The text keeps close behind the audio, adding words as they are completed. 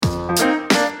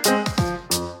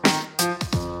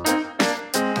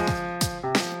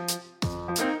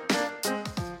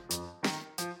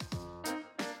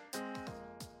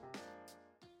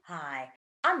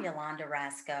Yolanda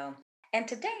Rasco, and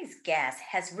today's guest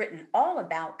has written all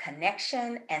about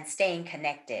connection and staying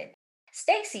connected.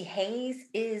 Stacey Hayes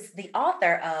is the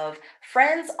author of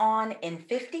Friends On in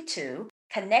 52,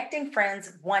 Connecting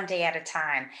Friends One Day at a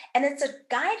Time. And it's a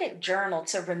guided journal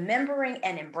to remembering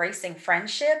and embracing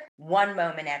friendship one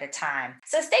moment at a time.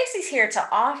 So, Stacey's here to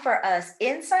offer us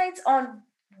insights on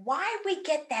why we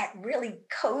get that really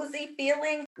cozy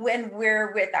feeling when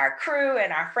we're with our crew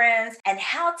and our friends and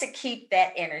how to keep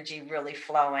that energy really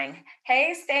flowing.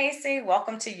 Hey, Stacey,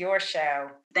 welcome to your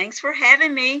show. Thanks for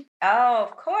having me. Oh,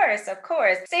 of course, of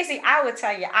course. Stacey, I would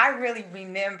tell you, I really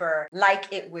remember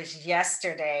like it was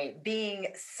yesterday being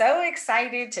so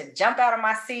excited to jump out of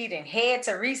my seat and head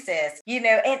to recess, and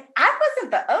I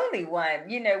wasn't the only one.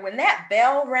 When that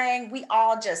bell rang, we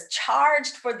all just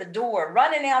charged for the door,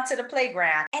 running out to the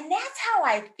playground. And that's how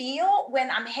I feel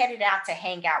when I'm headed out to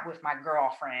hang out with my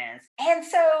girlfriends. And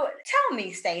so tell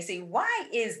me, Stacey, why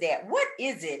is that? What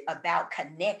is it about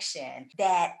connection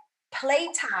that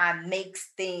playtime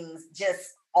makes things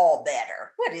just all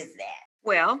better? What is that?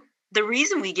 Well, the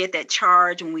reason we get that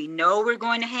charge when we know we're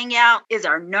going to hang out is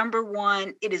our number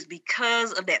one. It is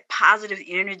because of that positive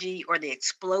energy or the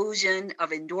explosion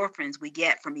of endorphins we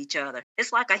get from each other.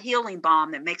 It's like a healing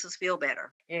balm that makes us feel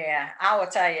better. Yeah, I will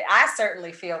tell you, I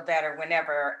certainly feel better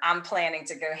whenever I'm planning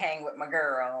to go hang with my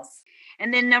girls.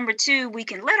 And then number two, we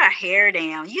can let our hair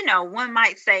down. One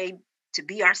might say to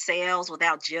be ourselves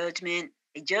without judgment,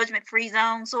 a judgment free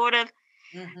zone, sort of.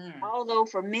 Hmm. Although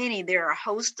for many there are a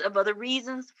host of other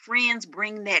reasons, friends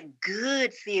bring that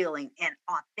good feeling and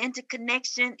authentic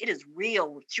connection. It is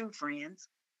real with true friends.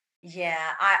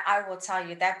 Yeah, I will tell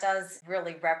you that does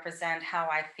really represent how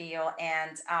I feel.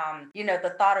 And,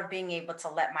 the thought of being able to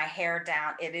let my hair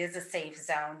down, it is a safe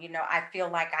zone. I feel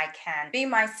like I can be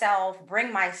myself,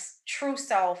 bring my true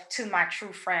self to my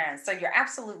true friends. So you're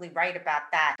absolutely right about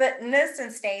that. But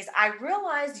listen, Stace, I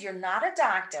realize you're not a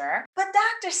doctor, but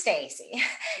Dr. Stacy,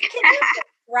 can you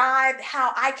describe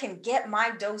how I can get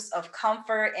my dose of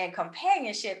comfort and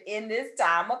companionship in this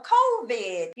time of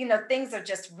COVID? Things are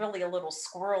just really a little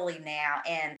squirrely now,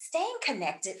 and staying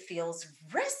connected feels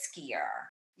riskier.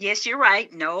 Yes, you're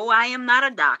right. No, I am not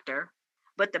a doctor.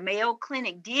 But the Mayo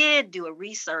Clinic did do a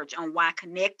research on why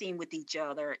connecting with each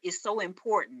other is so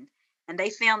important. And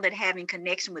they found that having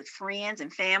connection with friends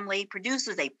and family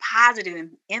produces a positive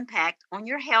impact on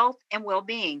your health and well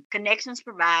being. Connections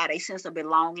provide a sense of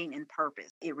belonging and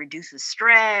purpose. It reduces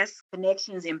stress.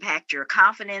 Connections impact your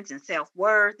confidence and self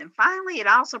worth. And finally, it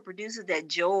also produces that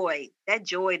joy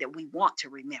that we want to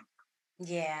remember.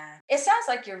 Yeah. It sounds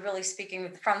like you're really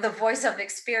speaking from the voice of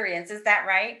experience. Is that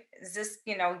right? Is this,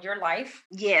 your life?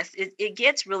 Yes, it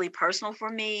gets really personal for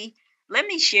me. Let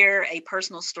me share a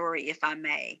personal story, if I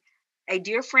may. A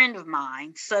dear friend of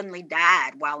mine suddenly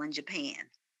died while in Japan.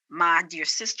 My dear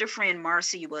sister friend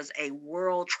Marcy was a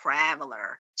world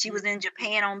traveler. She was in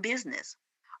Japan on business.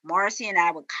 Marcy and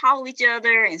I would call each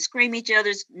other and scream each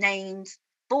other's names,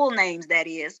 full names, that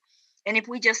is. And if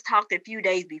we just talked a few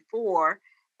days before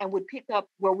and would pick up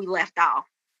where we left off,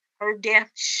 her death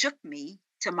shook me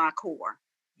to my core.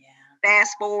 Yeah.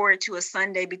 Fast forward to a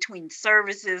Sunday between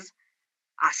services,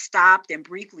 I stopped and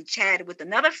briefly chatted with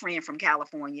another friend from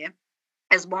California,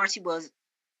 as Marcy was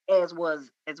as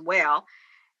well.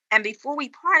 And before we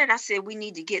parted, I said we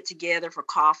need to get together for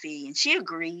coffee, and she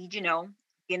agreed.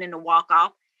 Getting to walk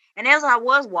off. And as I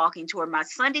was walking toward my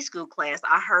Sunday school class,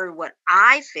 I heard what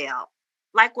I felt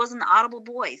like was an audible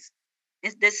voice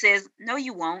that says, "No,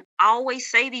 you won't. I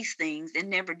always say these things and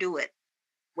never do it."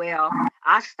 Well,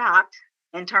 I stopped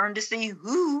and turned to see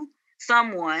if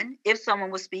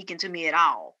someone was speaking to me at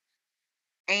all.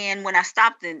 And when I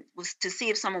stopped and was to see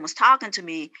if someone was talking to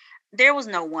me, there was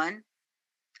no one.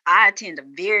 I attend a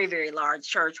very, very large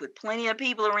church with plenty of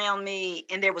people around me,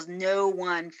 and there was no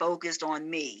one focused on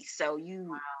me. So you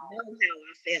know how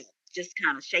I felt, just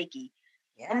kind of shaky.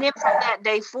 And Yeah. then from that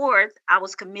day forth, I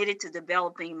was committed to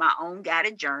developing my own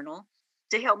guided journal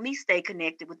to help me stay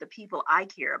connected with the people I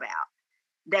care about.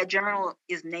 That journal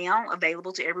is now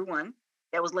available to everyone.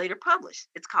 That was later published.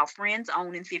 It's called Friends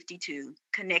On in 52,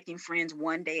 Connecting Friends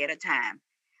One Day at a Time.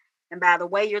 And by the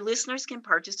way, your listeners can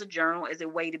purchase the journal as a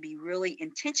way to be really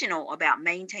intentional about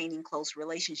maintaining close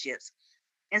relationships.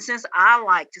 And since I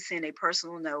like to send a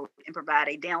personal note and provide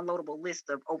a downloadable list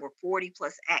of over 40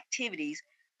 plus activities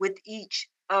with each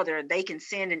other, they can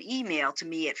send an email to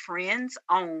me at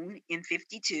friendsown in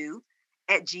 52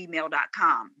 at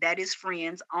gmail.com. That is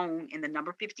friendsown in the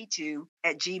number 52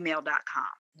 at gmail.com.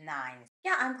 Nice.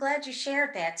 Yeah, I'm glad you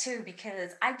shared that too,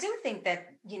 because I do think that,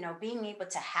 being able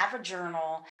to have a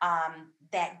journal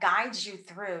that guides you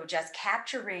through just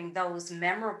capturing those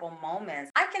memorable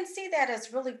moments, I can see that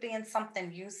as really being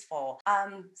something useful.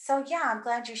 So, yeah, I'm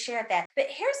glad you shared that. But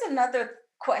here's another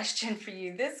question for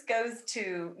you. This goes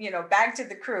to, back to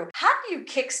the crew. How do you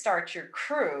kickstart your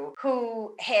crew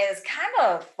who has kind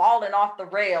of fallen off the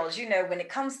rails, when it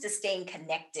comes to staying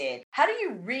connected? How do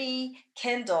you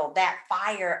rekindle that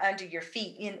fire under your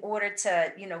feet in order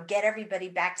to, get everybody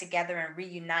back together and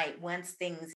reunite once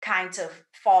things kind of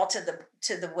fall to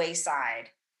the wayside?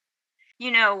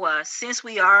 Since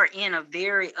we are in a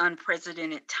very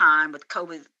unprecedented time with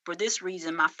COVID, for this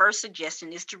reason, my first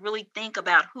suggestion is to really think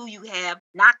about who you have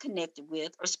not connected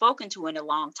with or spoken to in a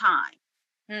long time.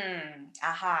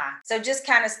 Aha. So just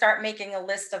kind of start making a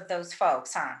list of those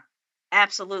folks, huh?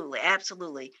 Absolutely,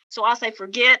 absolutely. So I'll say,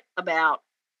 forget about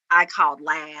I called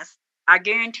last. I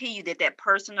guarantee you that that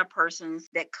person or persons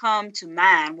that come to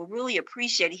mind will really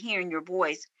appreciate hearing your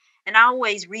voice. And I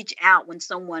always reach out when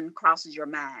someone crosses your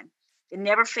mind. It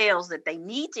never fails that they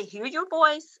need to hear your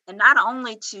voice, and not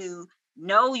only to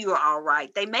know you're all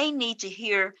right, they may need to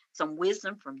hear some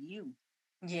wisdom from you.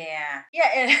 Yeah. Yeah,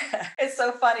 and it's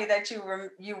so funny that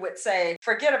you would say,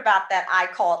 "Forget about that I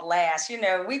called last." We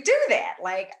do that.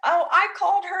 Like, "Oh, I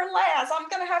called her last. I'm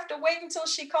going to have to wait until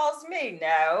she calls me."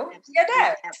 No, you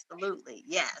don't. Absolutely,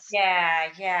 yes.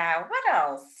 Yeah, yeah. What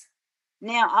else?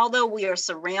 Now, although we are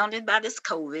surrounded by this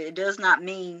COVID, it does not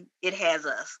mean it has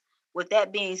us. With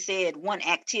that being said, one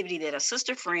activity that a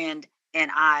sister friend and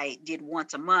I did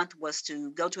once a month was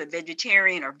to go to a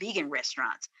vegetarian or vegan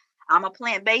restaurants. I'm a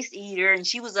plant-based eater and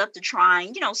she was up to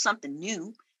trying, something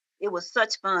new. It was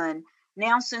such fun.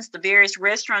 Now, since the various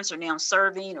restaurants are now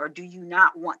serving, or do you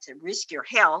not want to risk your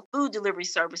health, food delivery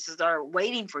services are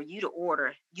waiting for you to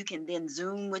order. You can then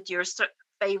Zoom with your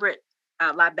favorite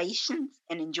libations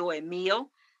and enjoy a meal.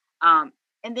 Um,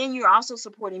 and then you're also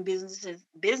supporting businesses,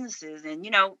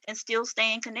 and and still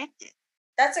staying connected.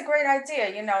 That's a great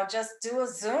idea. Just do a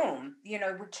Zoom. We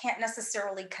can't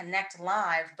necessarily connect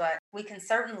live, but we can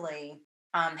certainly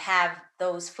have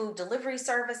those food delivery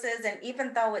services. And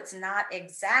even though it's not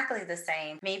exactly the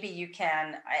same, maybe you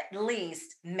can at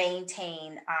least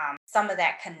maintain some of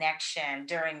that connection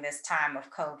during this time of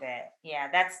COVID. Yeah,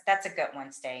 that's a good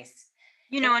one, Stace.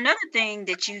 Another thing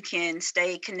that you can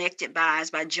stay connected by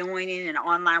is by joining an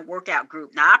online workout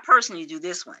group. Now, I personally do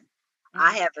this one.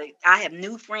 I have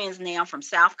new friends now from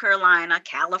South Carolina,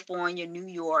 California, New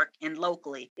York, and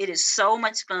locally. It is so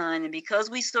much fun, and because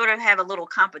we sort of have a little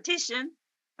competition,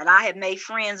 and I have made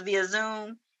friends via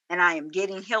Zoom, and I am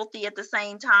getting healthy at the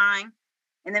same time.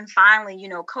 And then finally,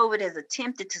 COVID has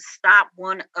attempted to stop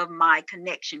one of my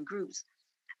connection groups,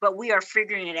 but we are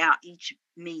figuring it out each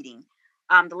meeting.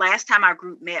 The last time our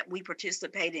group met, we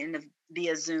participated in the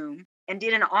via Zoom and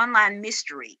did an online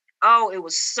mystery. Oh, it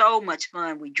was so much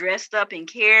fun. We dressed up in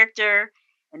character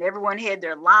and everyone had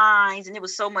their lines, and it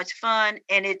was so much fun.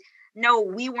 And no,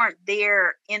 we weren't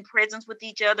there in presence with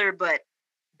each other, but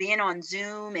being on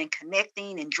Zoom and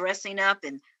connecting and dressing up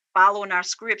and following our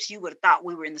scripts, you would have thought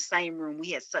we were in the same room.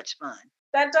 We had such fun.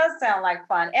 That does sound like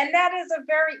fun. And that is a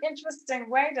very interesting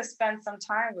way to spend some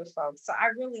time with folks. So I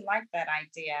really like that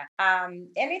idea.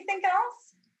 Anything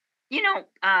else? You know,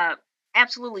 uh,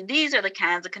 Absolutely. These are the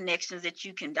kinds of connections that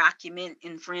you can document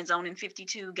in Friend Zone in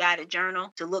 52 guided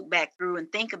journal to look back through and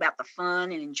think about the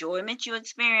fun and enjoyment you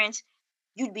experience.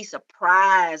 You'd be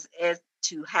surprised as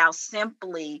to how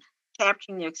simply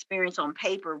capturing the experience on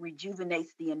paper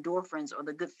rejuvenates the endorphins or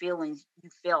the good feelings you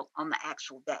felt on the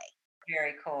actual day.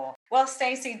 Very cool. Well,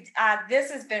 Stacy,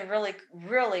 this has been really,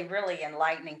 really, really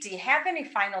enlightening. Do you have any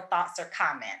final thoughts or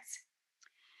comments?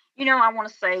 I want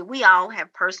to say we all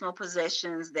have personal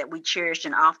possessions that we cherish,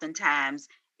 and oftentimes,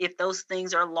 if those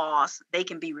things are lost, they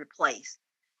can be replaced.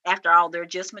 After all, they're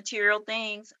just material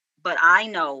things, but I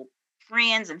know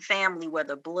friends and family,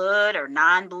 whether blood or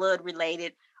non blood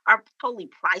related, are totally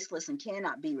priceless and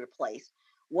cannot be replaced.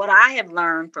 What I have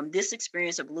learned from this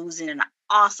experience of losing an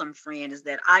awesome friend is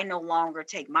that I no longer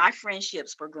take my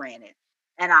friendships for granted,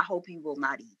 and I hope you will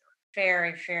not either.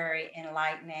 Very, very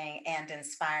enlightening and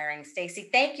inspiring. Stacy,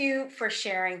 thank you for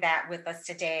sharing that with us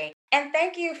today. And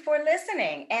thank you for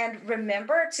listening. And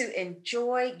remember to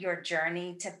enjoy your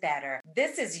journey to better.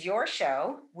 This is your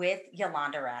show with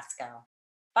Yolanda Rasco.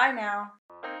 Bye now.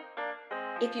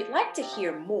 If you'd like to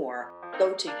hear more,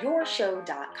 go to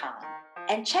yourshow.com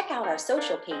and check out our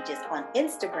social pages on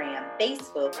Instagram,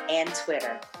 Facebook, and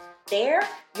Twitter. There,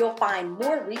 you'll find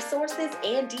more resources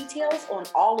and details on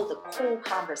all of the cool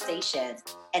conversations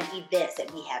and events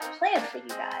that we have planned for you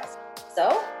guys.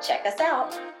 So check us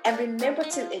out and remember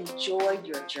to enjoy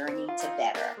your journey to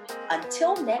better.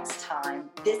 Until next time,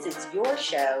 this is your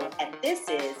show and this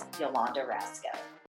is Yolanda Rasco.